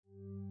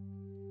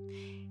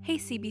Hey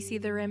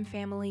CBC The Rim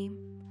family.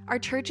 Our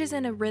church is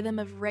in a rhythm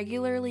of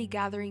regularly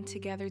gathering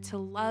together to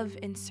love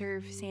and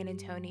serve San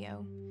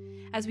Antonio.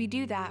 As we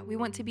do that, we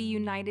want to be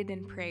united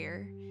in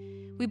prayer.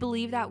 We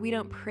believe that we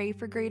don't pray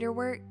for greater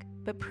work,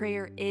 but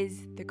prayer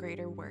is the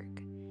greater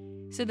work.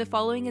 So the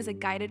following is a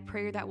guided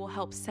prayer that will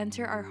help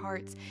center our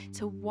hearts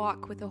to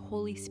walk with the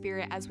Holy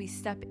Spirit as we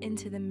step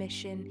into the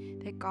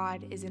mission that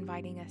God is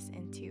inviting us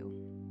into.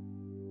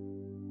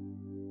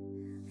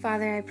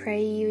 Father, I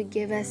pray you would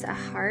give us a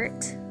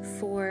heart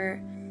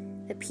for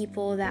the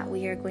people that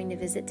we are going to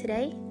visit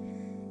today.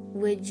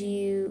 Would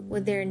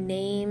their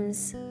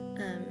names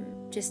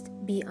just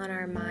be on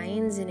our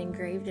minds and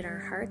engraved in our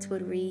hearts?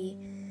 Would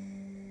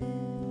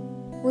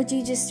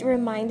you just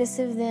remind us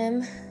of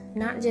them,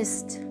 not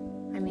just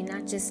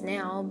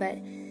now, but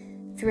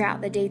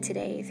throughout the day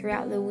today,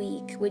 throughout the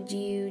week? Would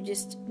you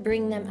just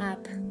bring them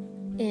up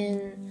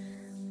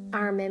in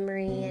our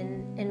memory,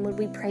 and would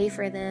we pray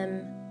for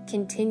them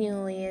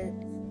continually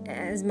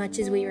as much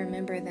as we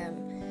remember them?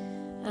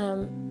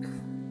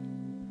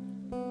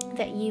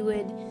 That you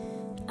would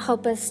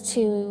help us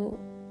to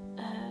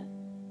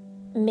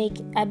make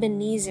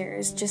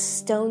Ebenezer's, just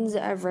stones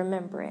of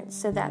remembrance,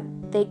 so that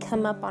they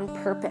come up on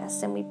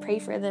purpose and we pray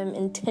for them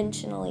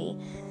intentionally.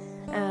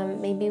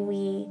 Maybe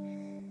we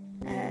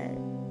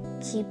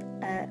keep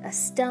a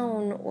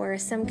stone or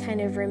some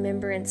kind of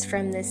remembrance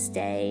from this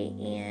day,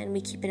 and we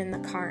keep it in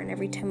the car, and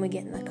every time we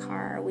get in the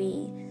car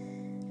we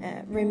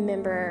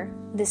remember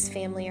this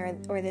family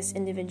or this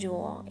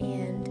individual,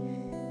 and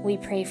we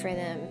pray for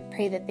them,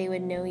 pray that they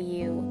would know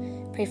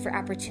you, pray for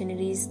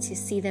opportunities to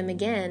see them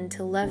again,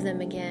 to love them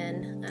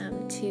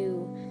again,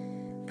 to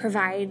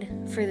provide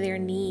for their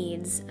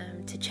needs,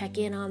 to check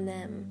in on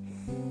them.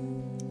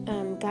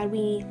 God,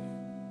 we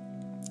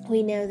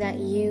know that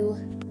you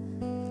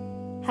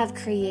have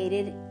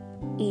created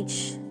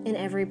each and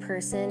every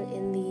person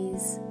in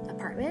these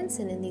apartments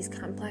and in these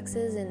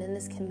complexes and in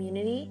this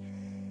community.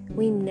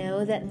 We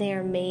know that they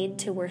are made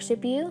to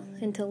worship you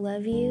and to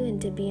love you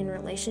and to be in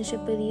relationship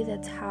with you.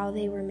 That's how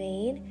they were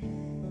made.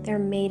 They're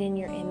made in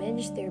your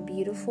image. They're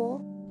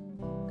beautiful.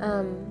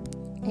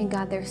 And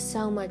God, there's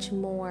so much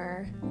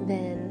more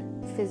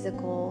than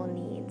physical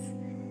needs.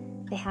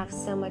 They have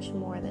so much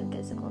more than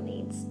physical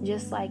needs.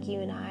 Just like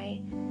you and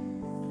I,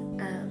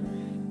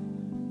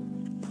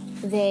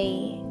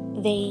 they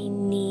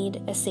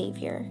need a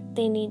Savior.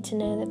 They need to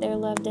know that they're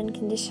loved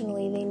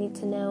unconditionally. They need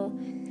to know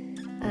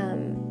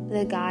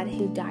the God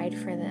who died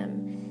for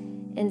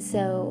them. And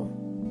so,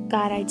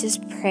 God, I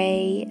just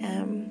pray,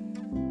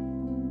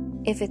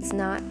 if it's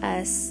not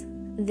us,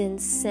 then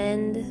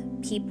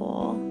send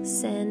people,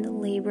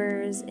 send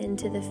laborers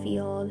into the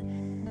field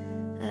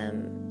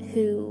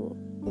who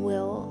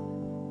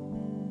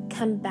will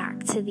come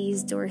back to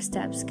these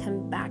doorsteps,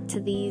 come back to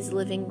these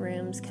living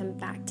rooms, come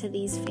back to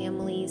these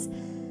families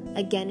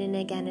again and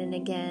again and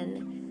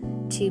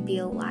again to be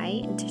a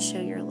light and to show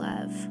your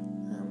love.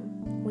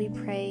 We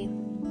pray,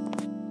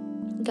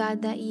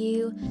 God, that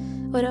you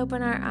would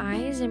open our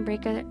eyes and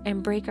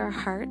break our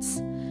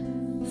hearts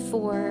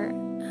for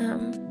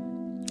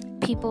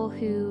people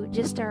who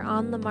just are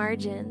on the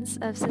margins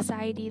of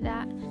society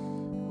that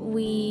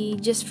we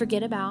just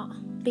forget about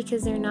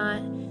because they're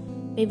not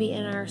maybe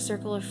in our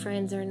circle of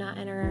friends, or not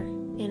in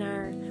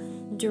our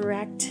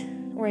direct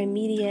or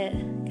immediate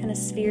kind of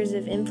spheres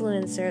of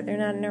influence, or they're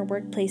not in our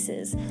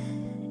workplaces.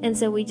 And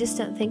so we just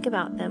don't think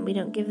about them. We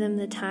don't give them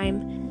the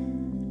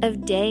time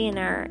of day in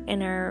our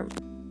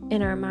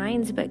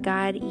minds. But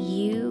God,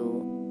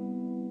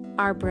 you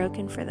are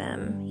broken for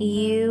them.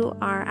 You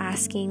are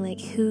asking, like,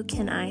 who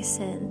can I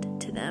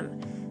send to them?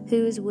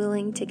 Who is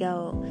willing to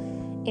go?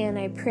 And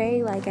I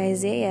pray, like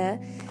Isaiah,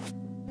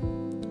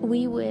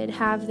 we would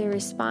have the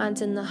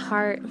response in the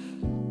heart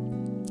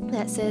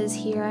that says,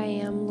 "Here I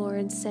am,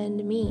 Lord,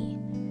 send me.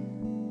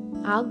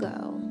 I'll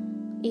go."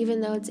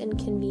 Even though it's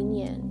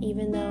inconvenient,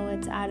 even though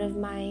it's out of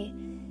my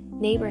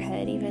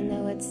neighborhood, even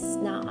though it's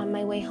not on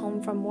my way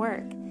home from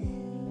work,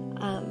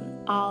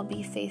 I'll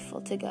be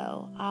faithful to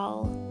go.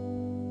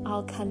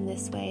 I'll come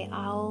this way.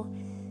 I'll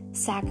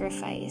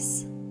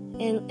sacrifice.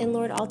 And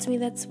Lord, ultimately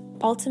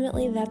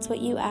that's what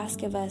you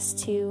ask of us,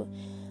 to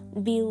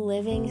be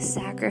living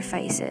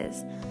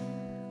sacrifices.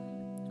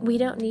 We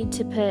don't need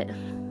to put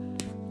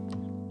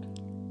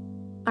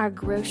our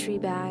grocery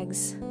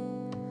bags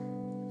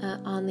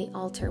on the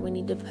altar. We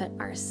need to put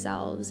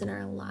ourselves and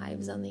our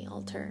lives on the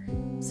altar.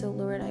 So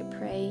Lord, I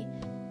pray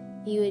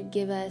you would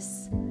give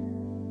us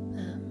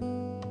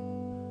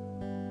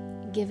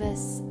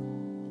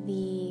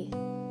the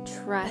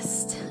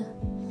trust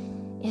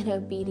and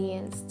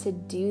obedience to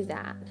do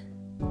that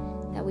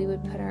we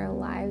would put our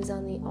lives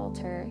on the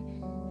altar,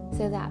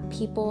 so that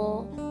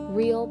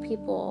real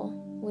people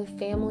with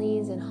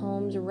families and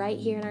homes right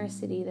here in our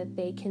city, that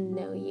they can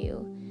know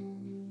you,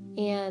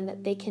 and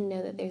that they can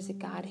know that there's a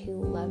God who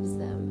loves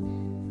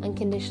them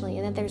unconditionally,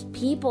 and that there's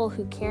people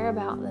who care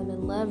about them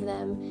and love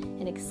them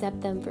and accept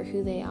them for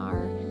who they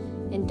are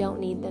and don't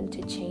need them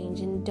to change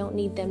and don't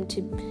need them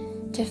to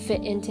to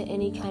fit into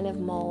any kind of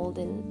mold,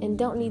 and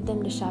don't need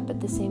them to shop at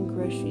the same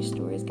grocery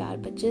stores,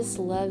 God, but just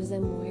loves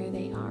them where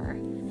they are.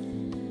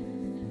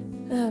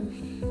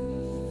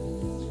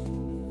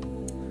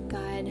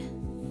 God,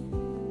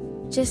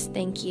 just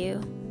thank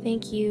you.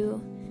 Thank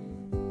you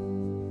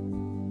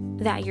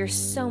that you're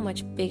so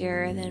much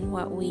bigger than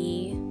what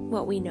we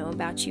know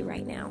about you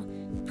right now.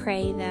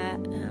 Pray that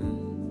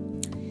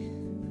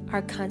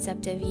our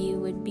concept of you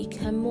would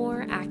become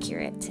more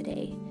accurate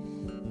today,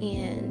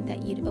 and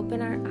that you'd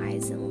open our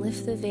eyes and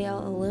lift the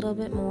veil a little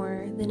bit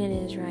more than it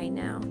is right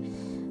now.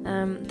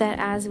 That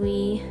as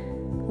we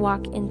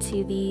walk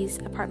into these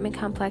apartment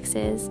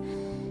complexes,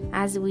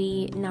 as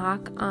we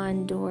knock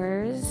on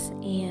doors,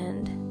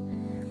 and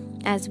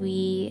as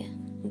we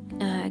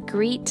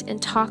greet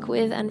and talk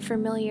with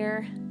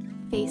unfamiliar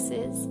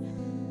faces,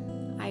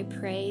 I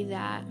pray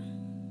that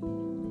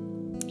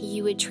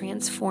you would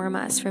transform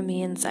us from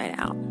the inside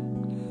out.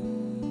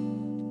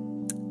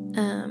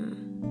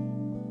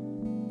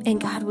 And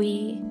God,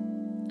 we,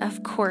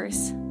 of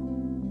course,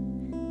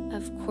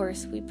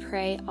 we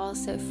pray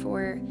also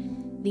for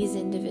these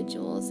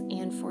individuals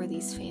and for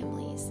these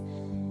families.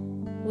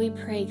 We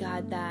pray,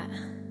 God, that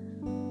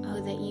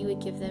you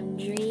would give them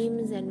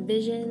dreams and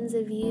visions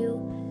of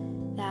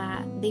you,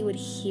 that they would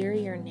hear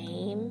your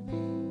name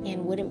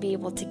and wouldn't be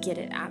able to get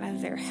it out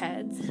of their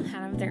heads,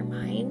 out of their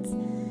minds,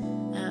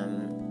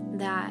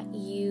 that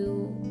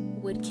you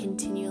would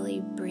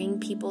continually bring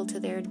people to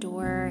their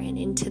door and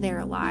into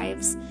their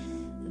lives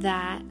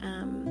that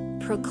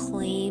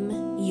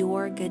proclaim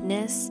your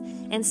goodness,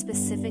 and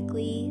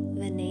specifically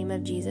the name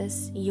of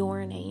Jesus,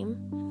 your name,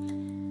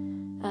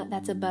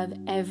 that's above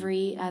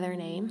every other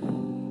name.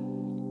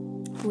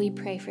 We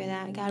pray for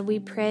that, God. We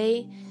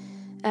pray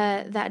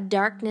that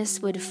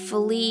darkness would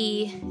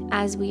flee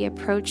as we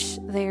approach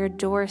their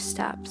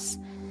doorsteps,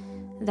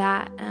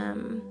 that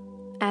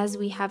as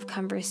we have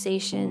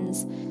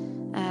conversations,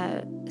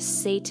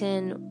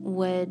 Satan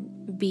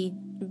would be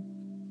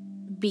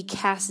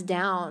cast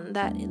down,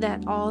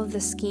 that all of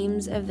the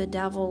schemes of the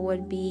devil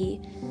would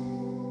be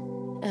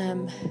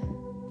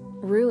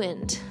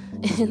ruined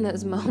in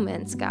those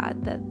moments,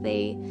 God, that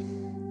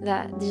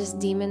just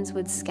demons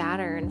would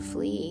scatter and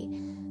flee,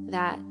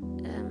 that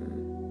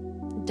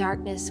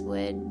darkness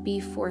would be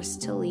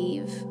forced to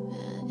leave,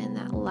 and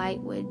that light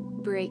would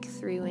break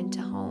through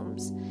into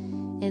homes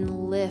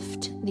and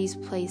lift these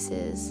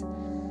places,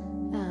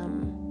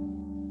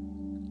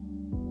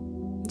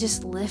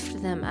 just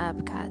lift them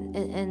up, God.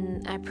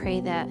 And I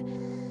pray that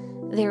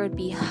there would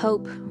be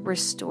hope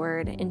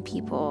restored in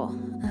people,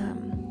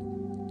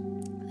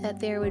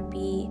 that there would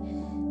be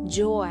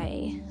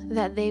joy,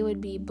 that they would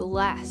be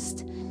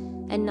blessed,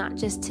 and not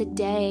just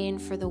today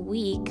and for the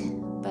week,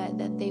 but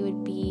that they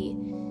would be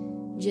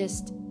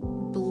just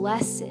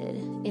blessed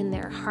in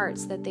their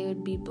hearts, that they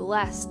would be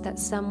blessed, that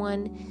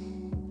someone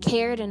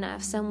cared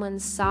enough, someone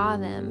saw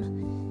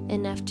them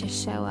enough to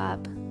show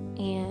up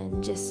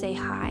and just say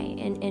hi,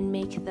 and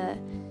make the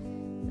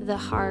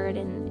hard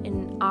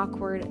and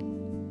awkward,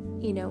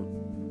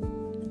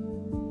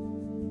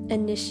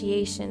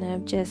 initiation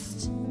of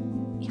just,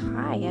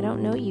 hi, I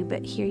don't know you,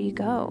 but here you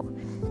go.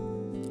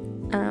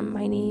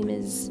 My name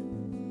is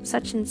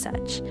such and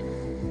such.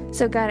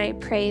 So God, I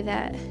pray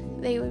that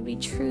they would be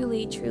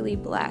truly, truly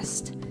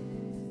blessed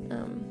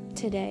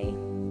today,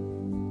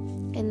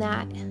 and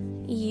that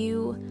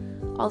you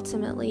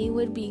ultimately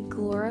would be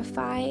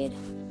glorified,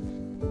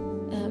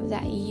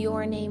 that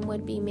your name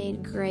would be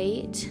made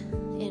great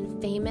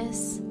and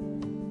famous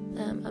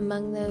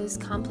among those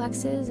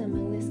complexes,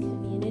 among this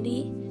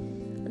community,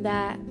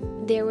 that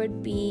there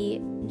would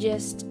be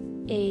just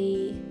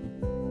a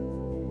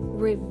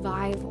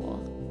revival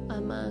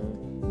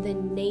among the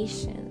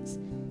nations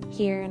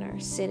here in our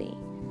city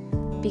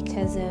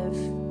because of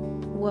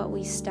what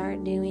we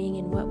start doing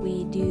and what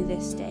we do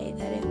this day,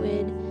 that it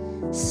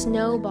would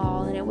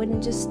snowball, and it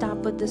wouldn't just stop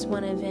with this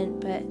one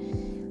event, but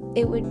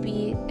it would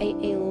be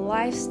a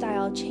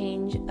lifestyle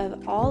change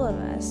of all of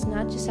us,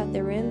 not just at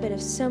the Rim, but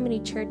of so many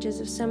churches,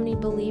 of so many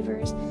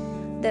believers,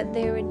 that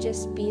there would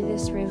just be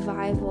this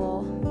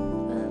revival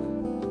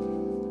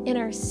in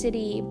our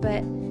city,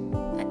 but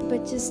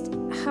just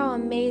how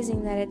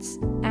amazing that it's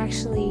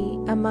actually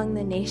among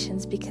the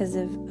nations because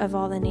of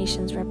all the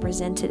nations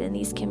represented in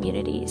these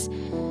communities.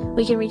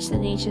 We can reach the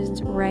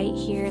nations right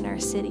here in our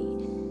city.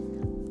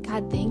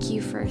 God, thank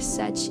you for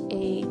such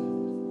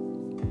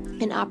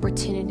an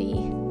opportunity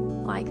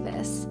like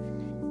this.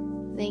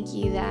 Thank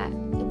you that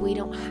we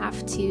don't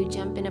have to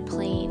jump in a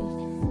plane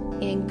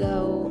and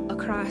go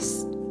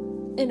across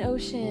an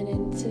ocean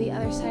and to the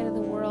other side of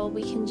the world.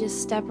 We can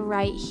just step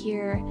right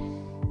here,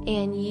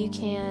 and you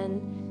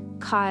can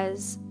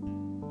cause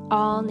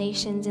all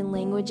nations and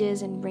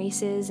languages and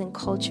races and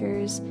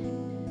cultures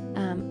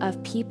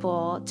of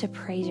people to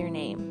praise your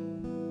name.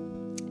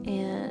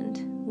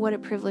 And what a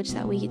privilege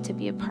that we get to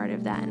be a part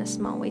of that in a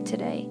small way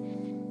today.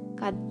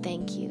 God,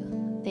 thank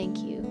you. Thank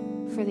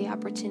you for the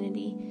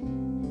opportunity.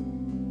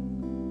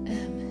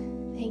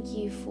 Thank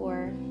you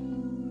for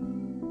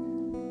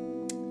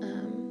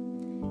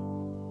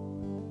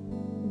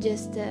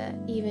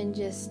even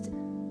just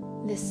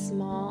this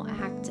small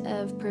act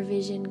of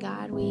provision,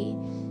 God,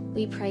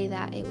 we pray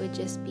that it would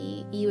just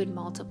be, you would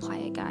multiply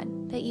it,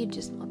 God, that you'd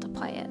just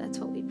multiply it. That's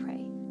what we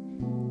pray.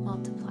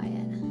 Multiply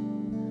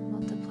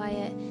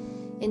it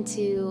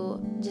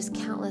into just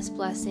countless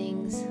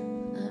blessings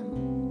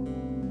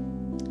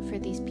for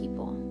these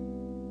people.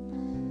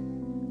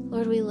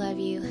 Lord, we love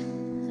you.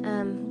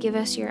 Give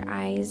us your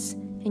eyes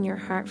and your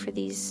heart for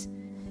these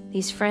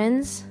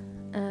friends.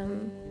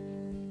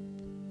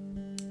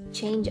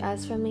 Change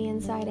us from the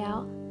inside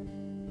out.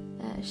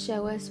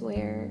 Show us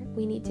where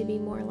we need to be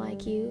more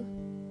like you.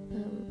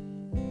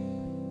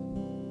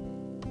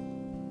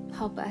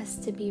 Help us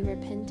to be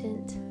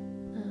repentant.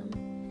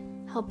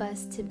 Help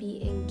us to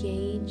be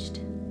engaged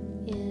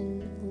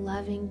in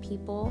loving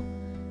people.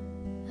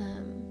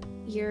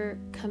 Your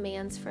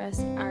commands for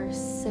us are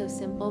so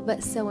simple,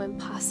 but so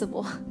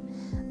impossible.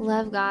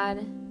 Love God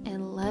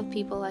and love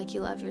people like you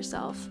love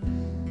yourself.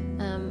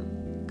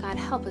 God,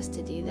 help us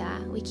to do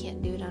that. We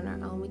can't do it on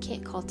our own. We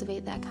can't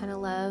cultivate that kind of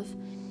love.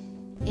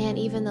 And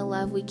even the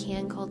love we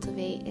can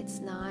cultivate, it's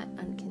not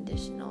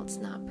unconditional. It's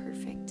not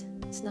perfect.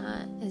 It's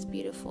not as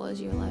beautiful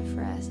as your love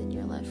for us and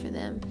your love for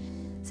them.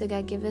 So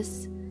God, give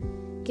us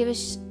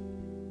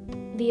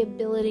the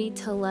ability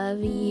to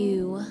love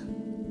you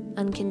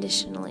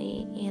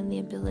unconditionally and the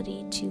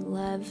ability to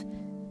love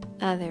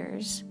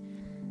others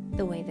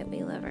the way that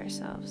we love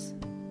ourselves.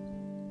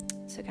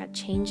 So God,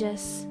 change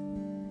us,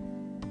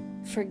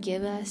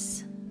 forgive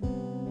us,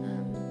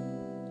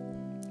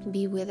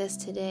 be with us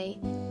today,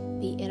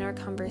 be in our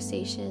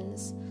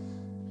conversations,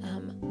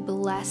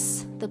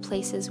 bless the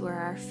places where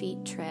our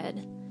feet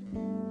tread.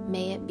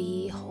 May it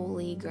be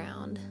holy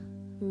ground.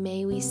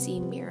 May we see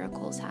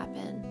miracles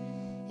happen.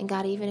 And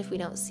God, even if we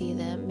don't see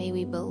them, may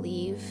we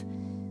believe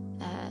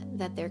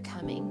that they're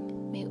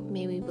coming.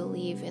 May we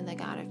believe in the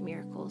God of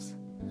miracles,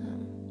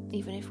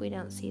 even if we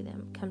don't see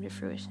them come to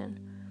fruition.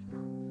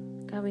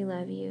 God, we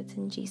love you. It's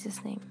in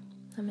Jesus' name.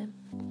 Amen.